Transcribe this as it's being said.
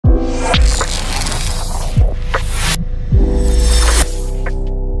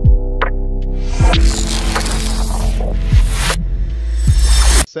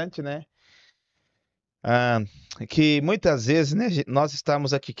interessante, né? Ah, que muitas vezes, né, nós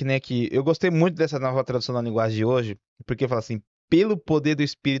estamos aqui, que nem aqui. Eu gostei muito dessa nova tradução da linguagem de hoje, porque fala assim: pelo poder do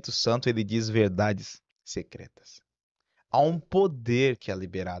Espírito Santo, ele diz verdades secretas. Há um poder que é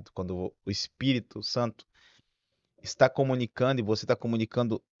liberado quando o Espírito Santo está comunicando e você está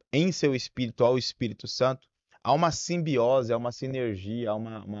comunicando em seu espírito ao Espírito Santo. Há uma simbiose, há uma sinergia, há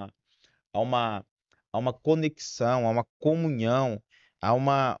uma, há uma conexão, há uma comunhão, há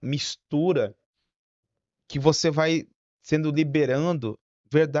uma mistura que você vai sendo liberando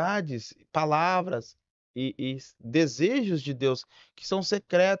verdades, palavras e desejos de Deus que são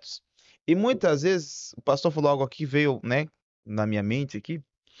secretos. E muitas vezes, o pastor falou algo aqui, veio, né, na minha mente aqui,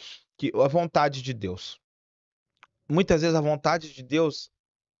 que a vontade de Deus. Muitas vezes a vontade de Deus,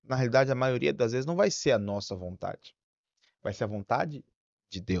 na realidade, a maioria das vezes, não vai ser a nossa vontade. Vai ser a vontade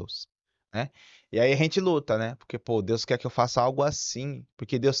de Deus, né? E aí a gente luta, né? Porque, pô, Deus quer que eu faça algo assim.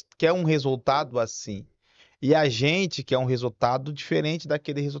 Porque Deus quer um resultado assim. E a gente quer um resultado diferente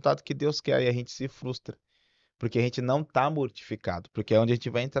daquele resultado que Deus quer. E a gente se frustra. Porque a gente não está mortificado. Porque é onde a gente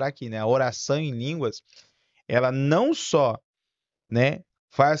vai entrar aqui, né? A oração em línguas, ela não só, né,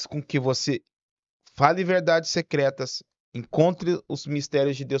 faz com que você fale verdades secretas, encontre os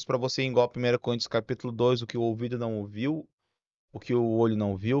mistérios de Deus para você, igual 1 Coríntios capítulo 2, o que o ouvido não ouviu, o que o olho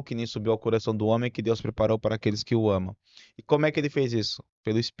não viu, que nem subiu ao coração do homem, que Deus preparou para aqueles que o amam. E como é que ele fez isso?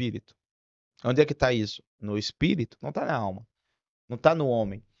 Pelo Espírito. Onde é que está isso? No Espírito? Não está na alma. Não está no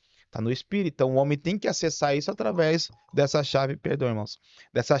homem. Está no Espírito. Então o homem tem que acessar isso através dessa chave, perdão, irmãos,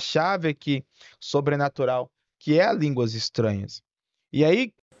 dessa chave aqui, sobrenatural, que é a línguas estranhas. E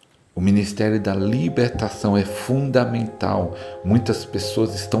aí, o ministério da libertação é fundamental. Muitas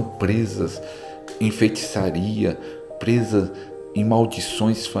pessoas estão presas em feitiçaria, presas em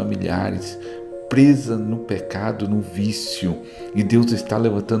maldições familiares, presas no pecado, no vício. E Deus está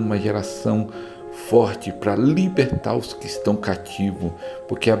levantando uma geração forte para libertar os que estão cativos,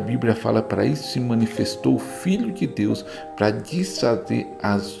 porque a Bíblia fala: para isso se manifestou o Filho de Deus, para desfazer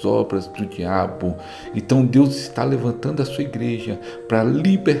as obras do diabo. Então Deus está levantando a sua igreja para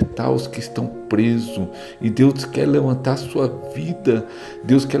libertar os que estão presos, e Deus quer levantar a sua vida,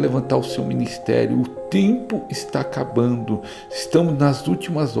 Deus quer levantar o seu ministério. O tempo está acabando, estamos nas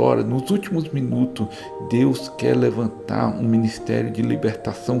últimas horas, nos últimos minutos. Deus quer levantar um ministério de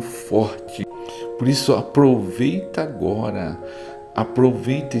libertação forte. Por isso, aproveita agora,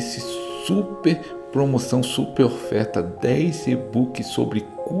 aproveita esse super promoção, super oferta, 10 e-books sobre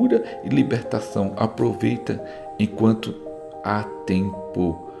cura e libertação. Aproveita enquanto há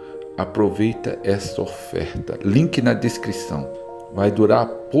tempo, aproveita essa oferta, link na descrição, vai durar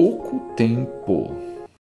pouco tempo.